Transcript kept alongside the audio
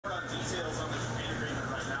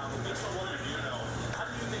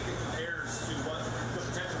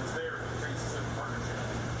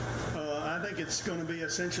think it's going to be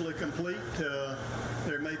essentially complete.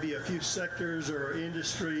 There may be a few sectors or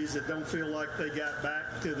industries that don't feel like they got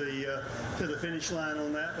back to the finish line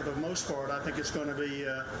on that, but for the most part, I think it's going to be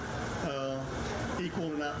equal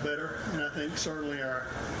to not better. And I think certainly our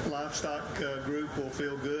livestock group will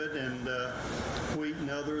feel good, and wheat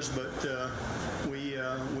and others, but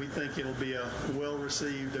we think it'll be a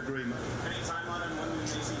well-received agreement. Any timeline on when we may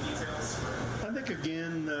see details? I think,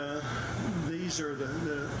 again, these are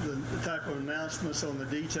the type of announcements on the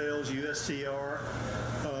details, USTR.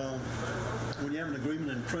 When you have an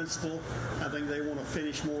agreement in principle, I think they want to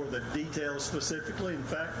finish more of the details specifically. In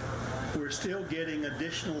fact, we're still getting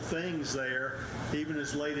additional things there, even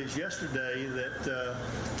as late as yesterday,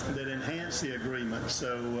 that enhance the agreement.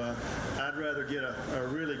 So I'd rather get a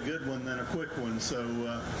really good one than a quick one. So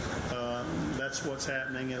that's what's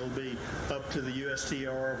happening. It'll be up to the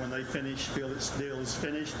USTR when they feel this deal is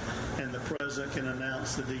finished, and the president can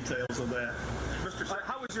announce the details of that. Mr.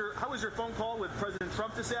 How was your phone call with President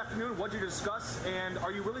Trump this afternoon? What did you discuss? And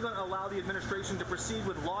are you really going to allow the administration to proceed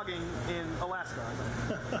with logging in Alaska?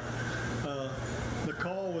 The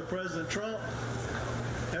call with President Trump,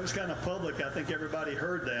 that was kind of public. I think everybody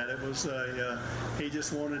heard that. It was he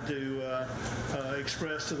just wanted to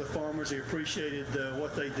express to the farmers he appreciated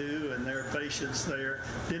what they do and their patience there.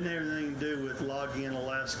 Didn't have anything to do with logging in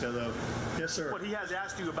Alaska, though. Yes, sir. But he has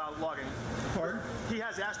asked you about logging. Pardon? He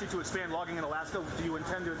has asked you to expand logging in Alaska. Do you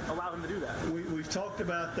intend to allow him to do that? We've talked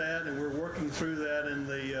about that, and we're working through that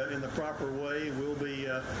in the proper way. We'll be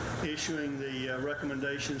issuing the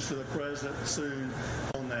recommendations to the president soon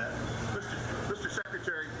on that. Mr.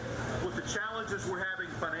 Secretary, with the challenges we're having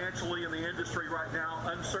financially in the industry right now,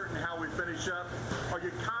 uncertain how we finish up, are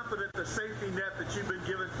you confident the safety net that you've been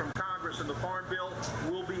given from Congress and the Farm Bill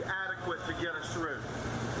will be adequate to get us through?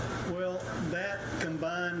 Well, that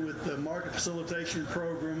combined with the market facilitation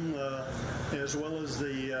program, as well as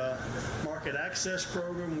the market access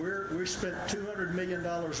program, we spent $200 million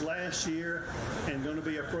last year and going to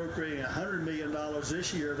be appropriating $100 million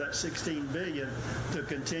this year of that $16 billion to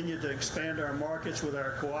continue to expand our markets with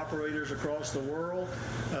our cooperators across the world.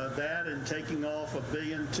 That and taking off $1.2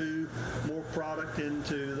 billion more product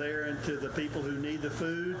into the people who need the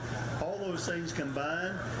food. All those things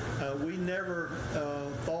combined, we never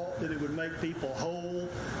thought that it would make people whole,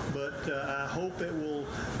 but I hope it will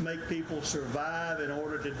make people survive in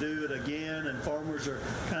order to do it again, and farmers are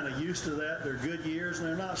kind of used to that. They're good years and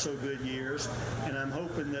they're not so good years, and I'm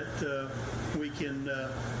hoping that we can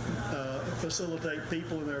facilitate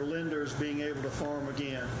people and their lenders being able to farm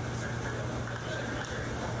again.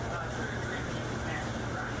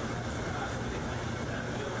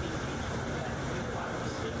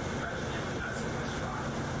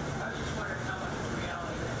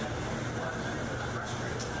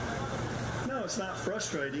 It's not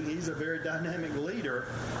frustrating. He's a very dynamic leader,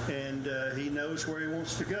 and he knows where he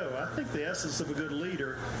wants to go. I think the essence of a good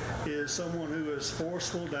leader is someone who is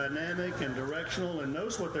forceful, dynamic, and directional and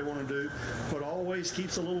knows what they want to do, but always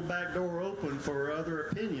keeps a little back door open for other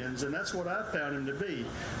opinions, and that's what I've found him to be.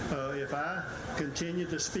 If I continue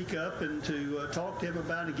to speak up and to talk to him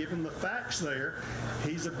about it and give him the facts there,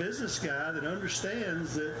 he's a business guy that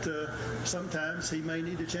understands that sometimes he may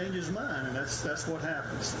need to change his mind, and that's what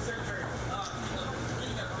happens. Secretary,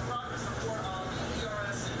 a progress report on the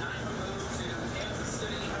ERS and NIFA move to Kansas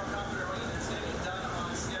City. How confident are you that it's going to be done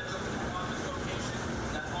on schedule on this location,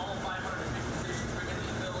 that all 550 stations are going to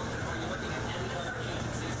be built, and are you looking at any other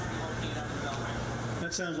agencies to be located on the development?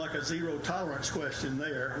 That sounds like a zero tolerance question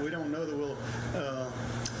there. We don't know that we'll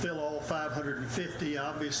fill all 550.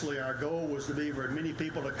 Obviously, our goal was to be for as many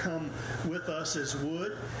people to come with us as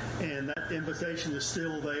would, and that invitation is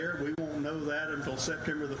still there. We won't know that until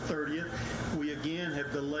September the 30th. We again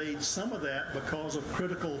have delayed some of that because of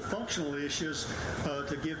critical functional issues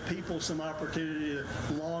to give people some opportunity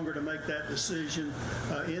longer to make that decision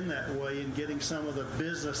in that way and getting some of the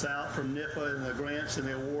business out from NIFA and the grants and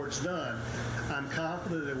the awards done. I'm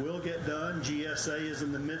confident it will get done. GSA is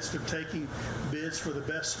in the midst of taking bids for the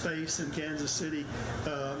best space in Kansas City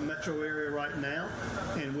metro area right now,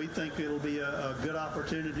 and we think it'll be a good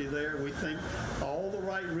opportunity there. We think all the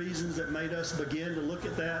right reasons that made us begin to look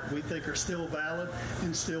at that, we think are still valid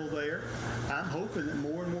and still there. I'm hoping that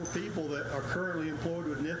more and more people that are currently employed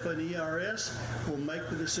with NIFA and ERS will make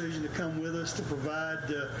the decision to come with us to provide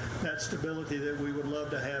that stability that we would love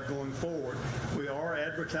to have going forward. We are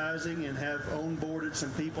advertising and have onboarded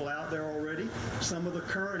some people out there already. Some of the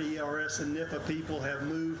current ERS and NIFA people have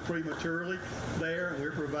moved prematurely there, and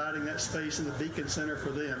we're providing that space in the Beacon Center for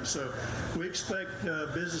them. So we expect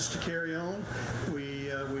business to carry on. We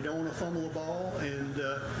We don't want to fumble the ball, and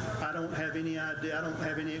I don't have any idea. I don't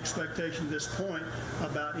have any expectation at this point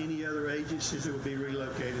about any other agencies that would be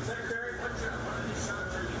relocated. Secretary, one of these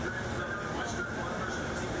summits are you doing from Western one versus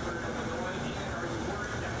particular Illinois, and are you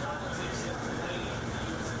worried that politics is delaying the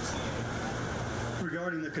USMCA?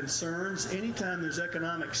 Regarding the concerns, anytime there's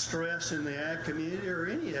economic stress in the ag community or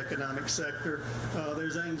any economic sector,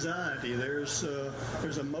 there's anxiety, there's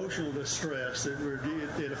emotional distress.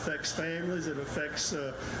 It affects families, it affects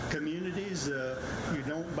communities. You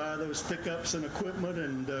don't buy those pickups and equipment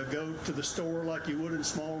and go to the store like you would in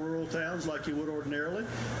small rural towns like you would ordinarily,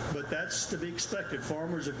 but that's to be expected.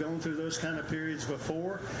 Farmers have gone through those kind of periods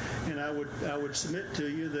before, and I would submit to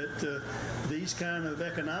you that these kind of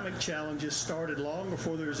economic challenges started long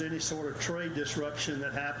before there was any sort of trade disruption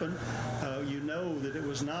that happened. You know that it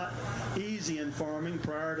was not easy in farming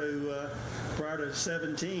prior to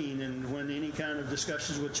 17, and when any kind of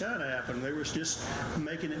discussions with China happened, they were just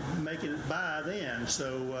making it by then.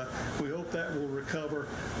 So we hope that will recover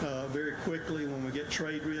very quickly when we get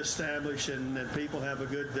trade reestablished and people have a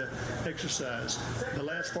good exercise. The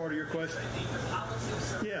last part of your question?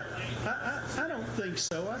 Yeah, I don't think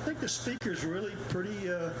so. I think the speaker's really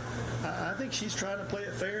pretty. I think she's trying to play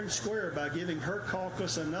it fair and square by giving her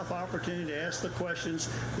caucus enough opportunity to ask the questions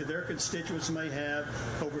that their constituents may have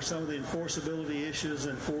over some of the enforceability issues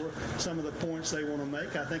and for some of the points they want to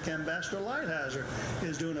make. I think Ambassador Lighthizer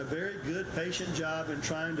is doing a very good, patient job in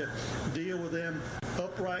trying to deal with them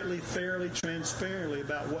uprightly, fairly, transparently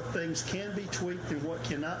about what things can be tweaked and what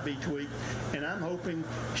cannot be tweaked. And I'm hoping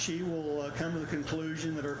she will come to the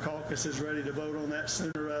conclusion that her caucus is ready to vote on that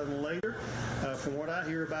sooner rather than later. From what I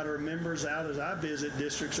hear about her members out as I visit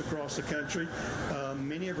districts across the country,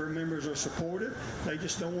 many of her members are supportive. They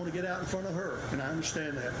just don't want to get out in front of her, and I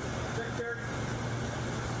understand that. Secretary?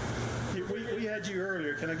 We had you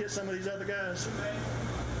earlier. Can I get some of these other guys? What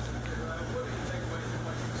do you take away from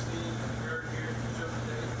what you've seen and heard here in the show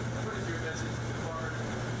today? What is your message to the farmers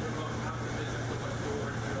about optimism going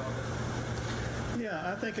forward through all this?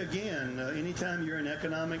 Yeah, I think again, anytime you're in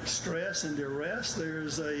economic stress and duress,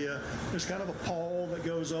 there's kind of a pall that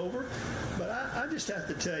goes over. But I just have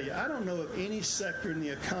to tell you, I don't know of any sector in the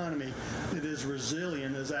economy that is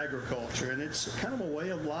resilient as agriculture, and it's kind of a way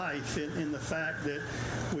of life in the fact that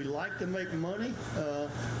we like to make money,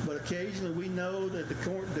 but occasionally we know that the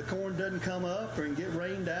corn doesn't come up or get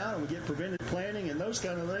rained out, and we get prevented planting and those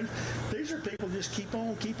kind of things. These are people just keep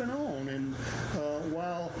on keeping on, and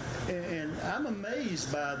and I'm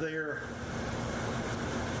amazed by their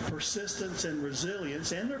persistence and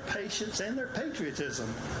resilience and their patience and their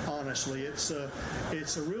patriotism. Honestly, it's a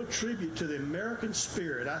real tribute to the American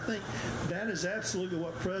spirit. I think that is absolutely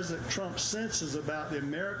what President Trump senses about the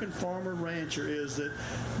American farmer rancher, is that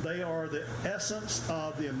they are the essence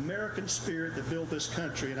of the American spirit that built this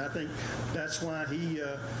country. And I think that's why he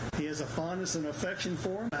has a fondness and affection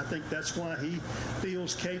for him. I think that's why he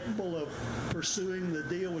feels capable of pursuing the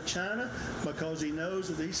deal with China, because he knows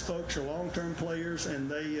that these folks are long-term players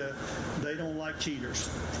and they don't like cheaters.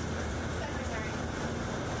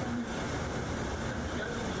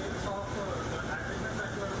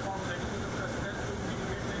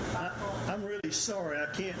 I'm really sorry, I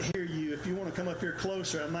can't hear you. If you want to come up here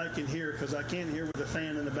closer, I might can hear, because I can't hear with the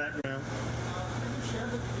fan in the background.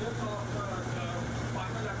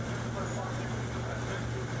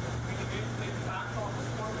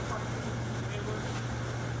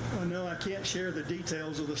 No, I can't share the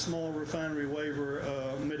details of the small refinery waiver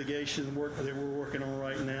mitigation work that we're working on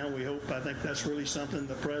right now. I think that's really something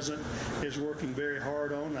the President is working very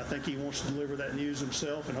hard on. I think he wants to deliver that news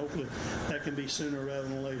himself, and hopefully that can be sooner rather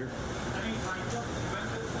than later.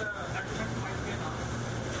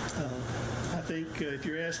 I think if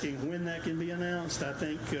you're asking when that can be announced, I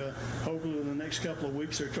think hopefully in the next couple of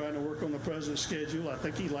weeks they're trying to work on the President's schedule. I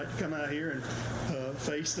think he'd like to come out here and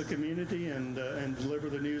face the community and deliver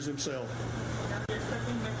the news himself.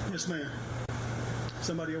 Yes, ma'am.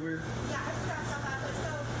 Somebody over here? Yeah, I forgot about that. But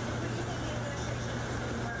so, what do you think the administration is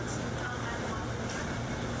going to work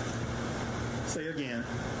to Say again.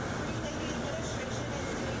 What do you think the administration is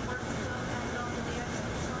doing working on ethanol demand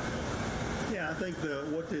shortly? Yeah, I think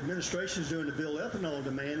what the administration is doing to build ethanol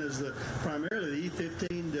demand is primarily the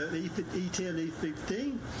E10,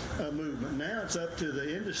 E15 movement. Now it's up to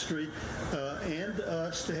the industry and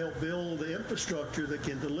us to help build the infrastructure that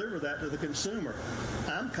can deliver that to the consumer.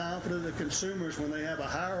 I'm confident that consumers, when they have a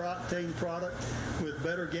higher octane product with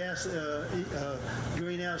better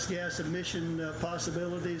greenhouse gas emission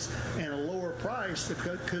possibilities and a lower price, the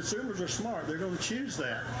consumers are smart. They're going to choose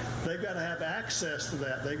that. They've got to have access to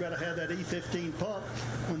that. They've got to have that E15 pump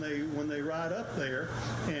when they ride up there,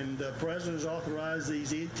 and And the President has authorized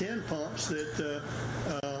these E10 pumps that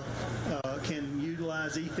can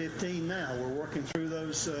utilize E15 now. We're working through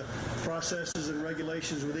those processes and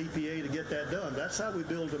regulations with EPA to get that done. That's how we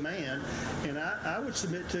build demand, and I would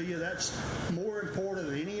submit to you that's more important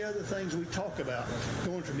than any other things we talk about.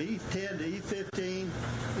 Going from E10 to E15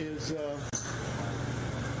 is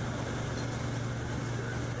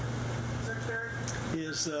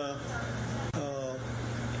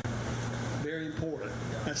very important.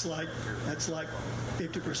 That's like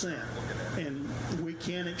 50%, and we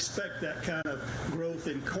can't expect that kind of growth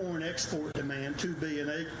in corn export demand, 2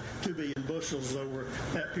 billion bushels over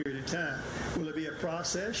that period of time. Will it be a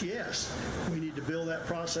process? Yes. We need to build that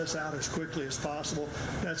process out as quickly as possible.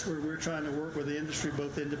 That's where we're trying to work with the industry,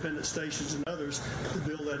 both independent stations and others, to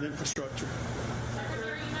build that infrastructure.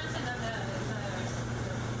 Secretary, you mentioned that the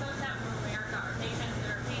folks out from America are patients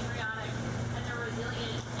that are patriotic and they're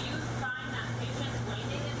resilient. Do you find that patience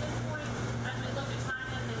waning at this point? As we look at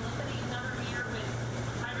China, as they look at another year with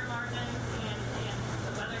higher margins and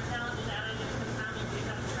the weather challenges added and compounding to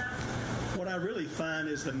that stress? What I really find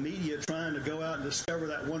is the media trying to go out and discover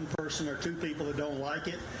that one person or two people that don't like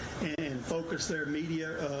it and focus their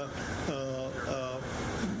media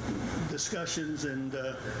discussions and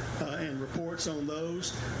reports on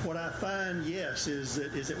those. What I find, yes, is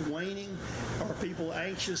it waning? Are people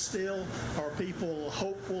anxious still? Are people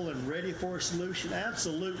hopeful and ready for a solution?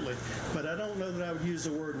 Absolutely. But I don't know that I would use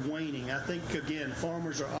the word waning. I think, again,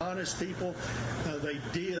 farmers are honest people.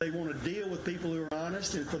 They want to deal with people who are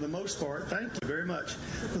honest, and for the most part, thank you very much.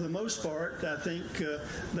 For the most part, I think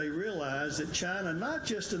they realize that China, not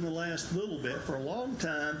just in the last little bit, for a long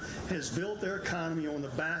time, has built their economy on the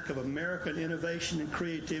back of American innovation and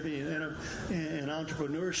creativity and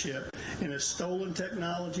entrepreneurship, and has stolen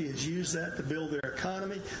technology, has used that to build their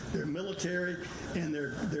economy, their military, and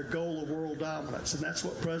their goal of world dominance. And that's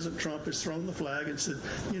what President Trump has thrown the flag and said,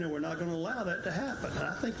 we're not going to allow that to happen. And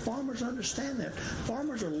I think farmers understand that.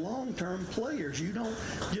 Farmers are long-term players. You don't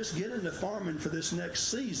just get into farming for this next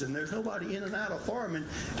season. There's nobody in and out of farming.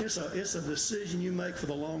 It's a decision you make for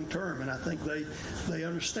the long term, and I think they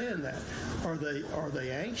understand that. Are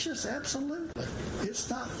they anxious? Absolutely. It's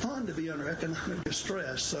not fun to be under economic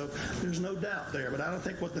distress, so there's no doubt there. But I don't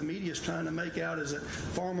think what the media is trying to make out is that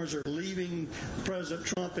farmers are leaving President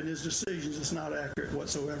Trump and his decisions. It's not accurate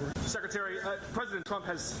whatsoever. Secretary, President Trump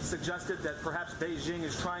has suggested that perhaps Beijing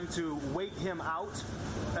is trying to wait him out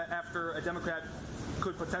after a Democrat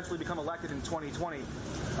could potentially become elected in 2020.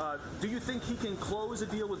 Do you think he can close a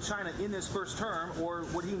deal with China in this first term, or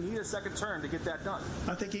would he need a second term to get that done?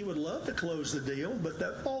 I think he would love to close the deal, but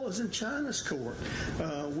that ball is in China's court.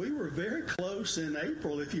 We were very close in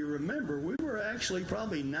April, if you remember. We were actually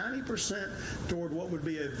probably 90% toward what would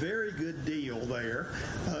be a very good deal there.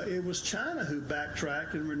 It was China who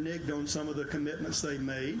backtracked and reneged on some of the commitments they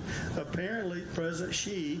made. Apparently, President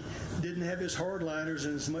Xi didn't have his hardliners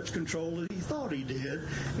in as much control as he thought he did.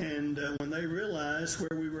 And when they realized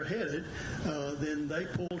where we were headed, then they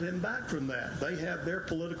pulled him back from that. They have their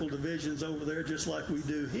political divisions over there just like we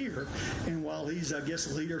do here. And while he's, I guess,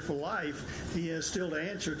 a leader for life, he has still to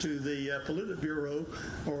answer to the Politburo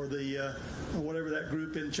or the whatever that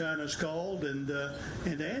group in China is called, and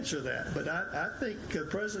answer that. But I think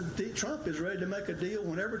President Trump is ready to make a deal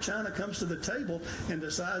whenever China comes to the table and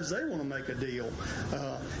decides they want to make a deal.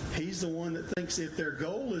 He's the one that thinks if their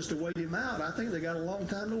goal is to wait him out, I think they got a long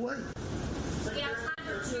time to wait. We have time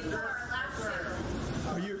for two more. Last two.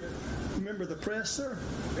 Are you member of the press, sir?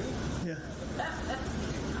 Me? Yeah.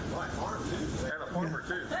 My farm, too. And a farmer,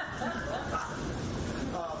 too.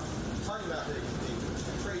 Talking about the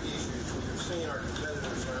trade issues, we've seen our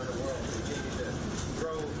competitors around the world continue to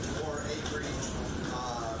grow more acreage,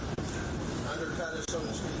 undercut us, so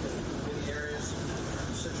to speak, in many areas.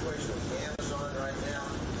 The situation with Amazon right now.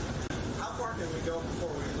 How far can we go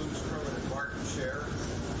before we lose permanent market share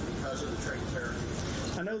because of the trade tariff?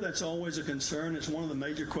 I know that's always a concern. It's one of the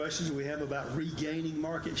major questions we have about regaining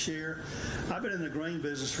market share. I've been in the grain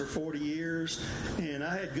business for 40 years, and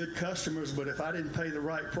I had good customers, but if I didn't pay the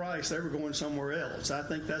right price, they were going somewhere else. I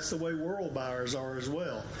think that's the way world buyers are as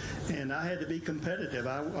well. And I had to be competitive.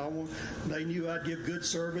 They knew I'd give good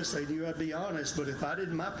service. They knew I'd be honest, but if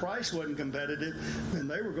my price wasn't competitive, then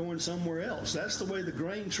they were going somewhere else. That's the way the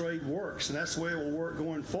grain trade works, and that's the way it will work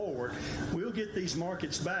going forward. We'll get these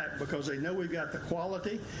markets back because they know we've got the quality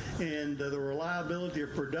and the reliability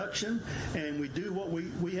of production, and we do what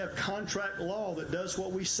we have contract law that does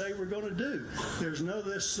what we say we're going to do. There's no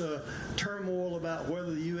this turmoil about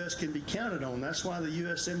whether the U.S. can be counted on. That's why the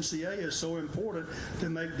USMCA is so important to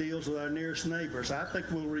make deals with our nearest neighbors. I think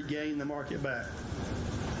we'll regain the market back.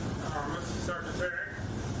 Mr. Secretary,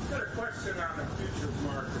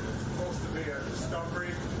 be a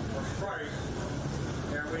discovery or price,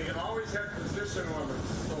 and we always had position limits,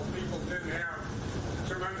 so people didn't have a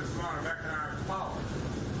tremendous amount of economic power.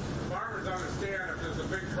 Farmers understand if there's a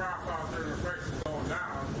big crop out there and the price is going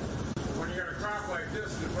down, when you got a crop like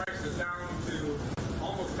this and the price is down to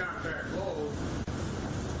almost contract lows,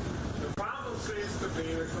 the problem seems to be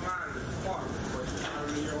the commodity farmers, like out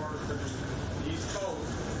of New York and the East Coast,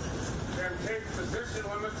 can take position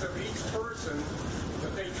limits of each person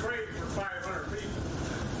that they trade for 500 people.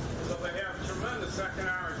 So they have tremendous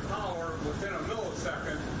economic power within a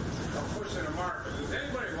millisecond of pushing a market. Is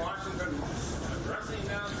anybody in Washington addressing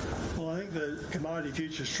that? Well, I think the Commodity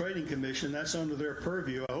Futures Trading Commission, that's under their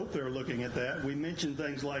purview. I hope they're looking at that. We mention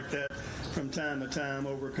things like that from time to time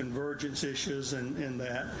over convergence issues and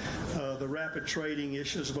that. The rapid trading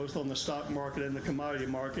issues, both on the stock market and the commodity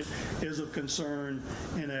market, is of concern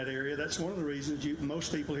in that area. That's one of the reasons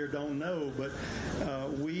most people here don't know, but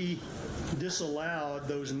we disallowed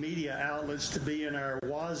those media outlets to be in our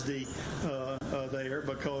WASD there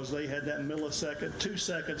because they had that millisecond, 2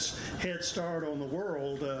 seconds head start on the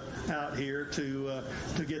world out here to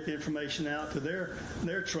get the information out to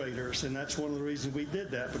their traders, and that's one of the reasons we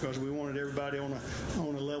did that, because we wanted everybody on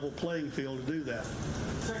a level playing field to do that.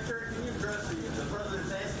 Secretary, can you address the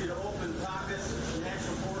president's asked you to open pockets,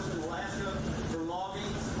 national forests in Alaska for logging?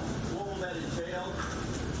 What will that entail?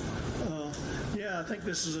 Yeah, I think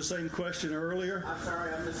this is the same question earlier. I'm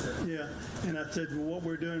sorry, I missed it. Yeah, and I said what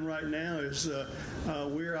we're doing right now is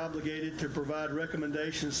we're obligated to provide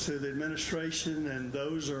recommendations to the administration, and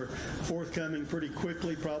those are forthcoming pretty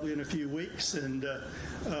quickly, probably in a few weeks, and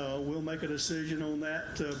we'll make a decision on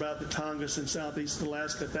that about the Tongass in southeast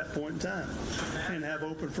Alaska at that point in time, and have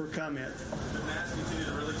open for comment. Did NASS continue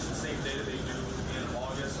to release the same data they do in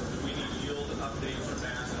August, or do we need yield updates from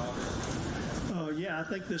NASS in August? Yeah, I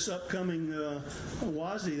think this upcoming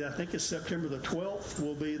WASD, I think it's September the 12th,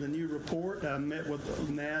 will be the new report. I met with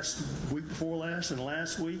NASS week before last and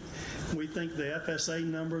last week. We think the FSA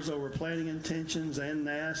numbers over planting intentions and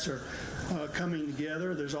NASS are coming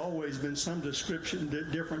together. There's always been some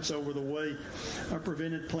difference over the way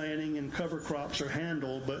prevented planting and cover crops are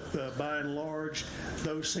handled, but by and large,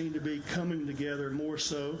 those seem to be coming together more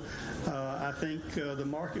so. I think the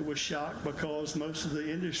market was shocked because most of the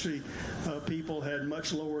industry people had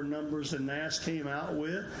much lower numbers than NASS came out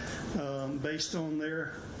with, based on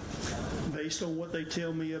what they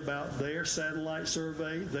tell me about their satellite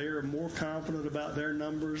survey. They are more confident about their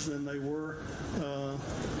numbers than they were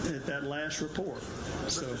at that last report.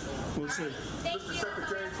 So we'll see. Thank you. That's all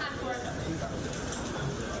we have time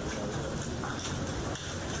for.